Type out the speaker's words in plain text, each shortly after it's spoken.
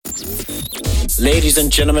Ladies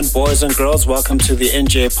and gentlemen, boys and girls, welcome to the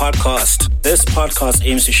NJ Podcast. This podcast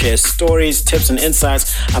aims to share stories, tips, and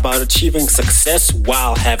insights about achieving success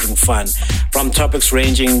while having fun. From topics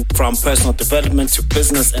ranging from personal development to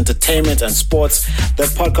business, entertainment, and sports,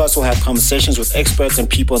 the podcast will have conversations with experts and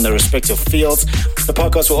people in their respective fields. The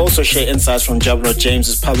podcast will also share insights from Jablo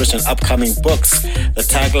James's published and upcoming books. The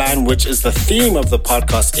tagline, which is the theme of the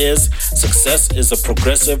podcast, is "Success is a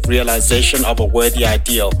progressive realization of a worthy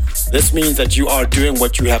ideal." This means that you are doing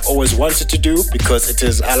what you have always wanted to do because it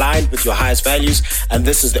is aligned with your highest values, and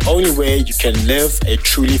this is the only way you can live a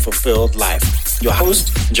truly fulfilled life. Your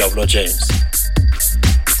host, Jablo James.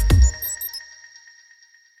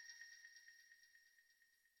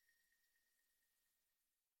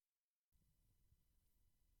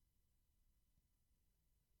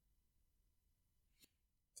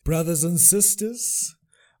 Brothers and sisters,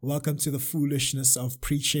 welcome to the foolishness of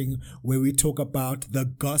preaching, where we talk about the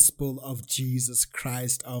gospel of Jesus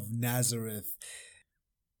Christ of Nazareth.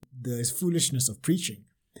 The foolishness of preaching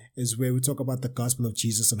is where we talk about the gospel of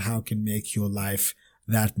Jesus and how it can make your life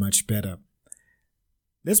that much better.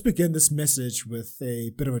 Let's begin this message with a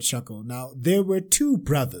bit of a chuckle. Now, there were two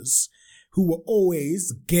brothers who were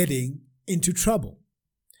always getting into trouble.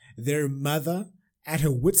 Their mother, at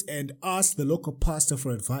her wit's end, asked the local pastor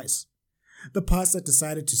for advice. The pastor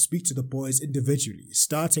decided to speak to the boys individually,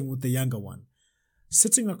 starting with the younger one.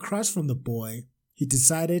 Sitting across from the boy, he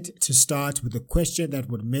decided to start with a question that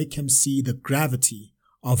would make him see the gravity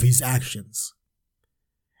of his actions.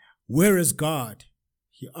 "Where is God?"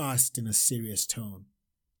 he asked in a serious tone.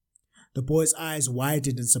 The boy's eyes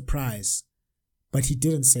widened in surprise, but he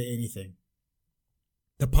didn't say anything.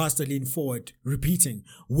 The pastor leaned forward, repeating,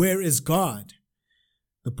 "Where is God?"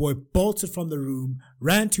 The boy bolted from the room,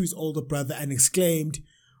 ran to his older brother, and exclaimed,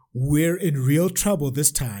 "We're in real trouble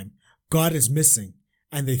this time. God is missing,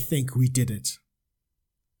 and they think we did it."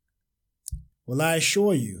 Well, I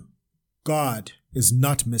assure you, God is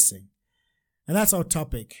not missing. And that's our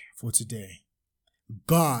topic for today.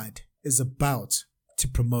 God is about to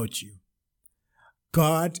promote you.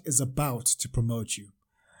 God is about to promote you.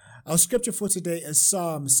 Our scripture for today is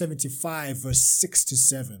Psalm 75, verse 6 to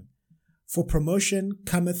 7. "For promotion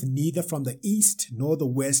cometh neither from the east, nor the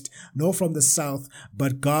west, nor from the south,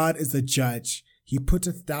 but God is the judge. He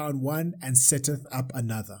putteth down one and setteth up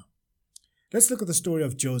another." Let's look at the story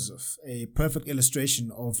of Joseph, a perfect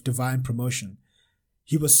illustration of divine promotion.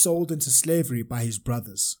 He was sold into slavery by his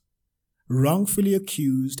brothers, wrongfully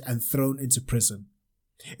accused and thrown into prison.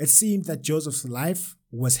 It seemed that Joseph's life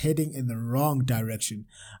was heading in the wrong direction,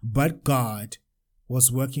 but God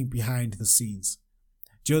was working behind the scenes.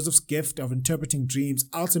 Joseph's gift of interpreting dreams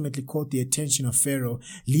ultimately caught the attention of Pharaoh,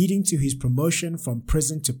 leading to his promotion from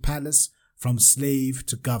prison to palace, from slave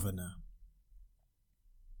to governor.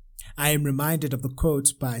 I am reminded of the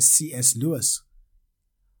quote by C.S. Lewis: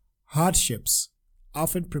 "Hardships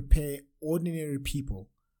often prepare ordinary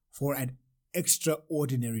people for an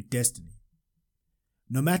extraordinary destiny."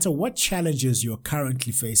 No matter what challenges you're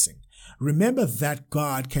currently facing, remember that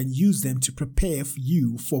God can use them to prepare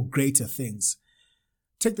you for greater things.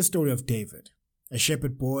 Take the story of David, a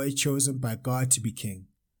shepherd boy chosen by God to be king.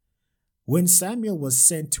 When Samuel was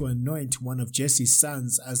sent to anoint one of Jesse's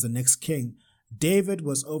sons as the next king, David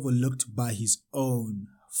was overlooked by his own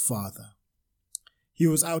father. He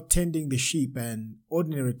was out tending the sheep, an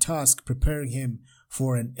ordinary task preparing him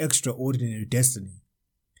for an extraordinary destiny.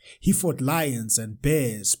 He fought lions and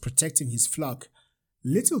bears, protecting his flock.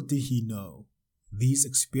 Little did he know, these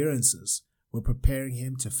experiences were preparing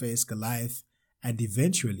him to face Goliath and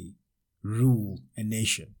eventually rule a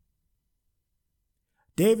nation.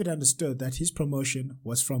 David understood that his promotion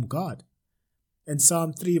was from God. In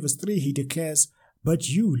Psalm 3 verse 3 he declares, "But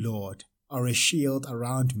you, Lord, are a shield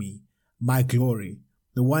around me, my glory,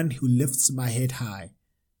 the one who lifts my head high."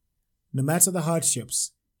 No matter the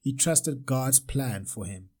hardships, he trusted God's plan for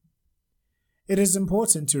him. It is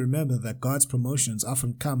important to remember that God's promotions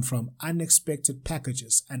often come from unexpected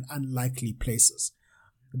packages and unlikely places.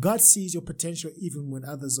 God sees your potential even when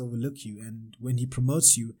others overlook you, and when he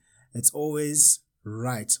promotes you, it's always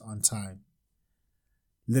right on time.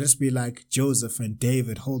 Let us be like Joseph and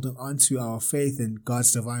David, holding on to our faith in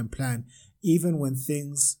God's divine plan, even when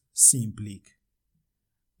things seem bleak.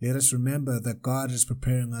 Let us remember that God is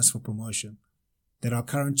preparing us for promotion, that our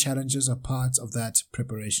current challenges are part of that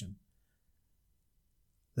preparation.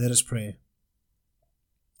 Let us pray.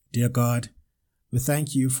 Dear God, we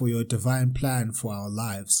thank you for your divine plan for our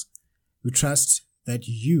lives. We trust that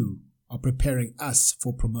you are preparing us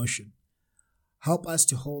for promotion. Help us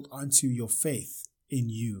to hold on to your faith in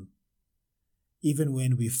you, even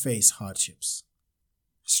when we face hardships.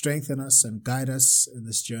 Strengthen us and guide us in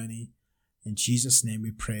this journey. In Jesus' name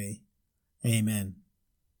we pray. Amen.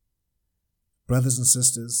 Brothers and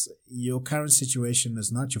sisters, your current situation is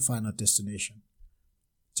not your final destination.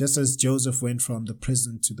 Just as Joseph went from the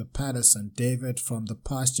prison to the palace and David from the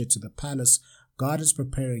pasture to the palace, God is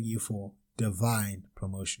preparing you for divine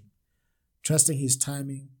promotion, trusting His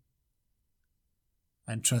timing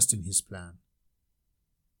and trusting His plan.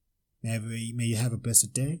 May you have a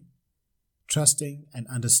blessed day, trusting and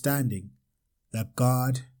understanding that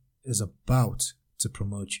God is about to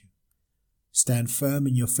promote you. Stand firm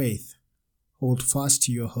in your faith, hold fast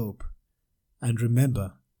to your hope, and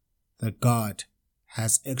remember that God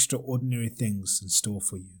has extraordinary things in store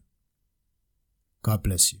for you. God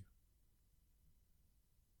bless you.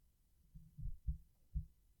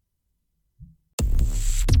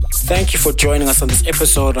 Thank you for joining us on this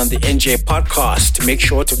episode on the NJ Podcast. Make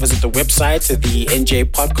sure to visit the website, the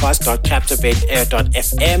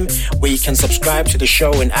njpodcast.captivateair.fm, where you can subscribe to the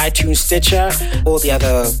show in iTunes, Stitcher, all the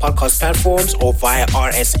other podcast platforms, or via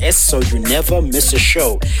RSS so you never miss a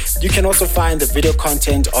show. You can also find the video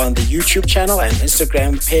content on the YouTube channel and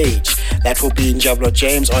Instagram page. That will be Njablo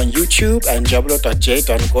James on YouTube and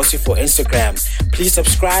njablo.j.ngosi for Instagram. Please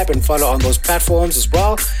subscribe and follow on those platforms as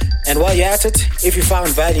well. And while you're at it, if you found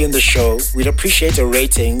value in the show, we'd appreciate a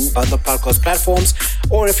rating on the podcast platforms,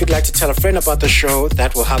 or if you'd like to tell a friend about the show,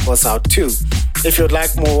 that will help us out too. If you'd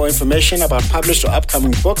like more information about published or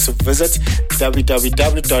upcoming books, visit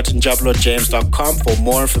www.njablojames.com for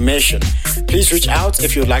more information. Please reach out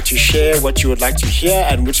if you'd like to share what you would like to hear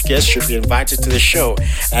and which guests should be invited to the show.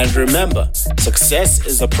 And remember, success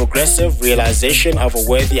is a progressive realization of a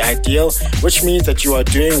worthy ideal, which means that you are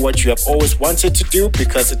doing what you have always wanted to do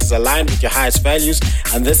because it is aligned with your highest values,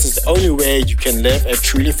 and this is the only way you can live a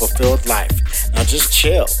truly fulfilled life. Now just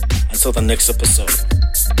chill until the next episode.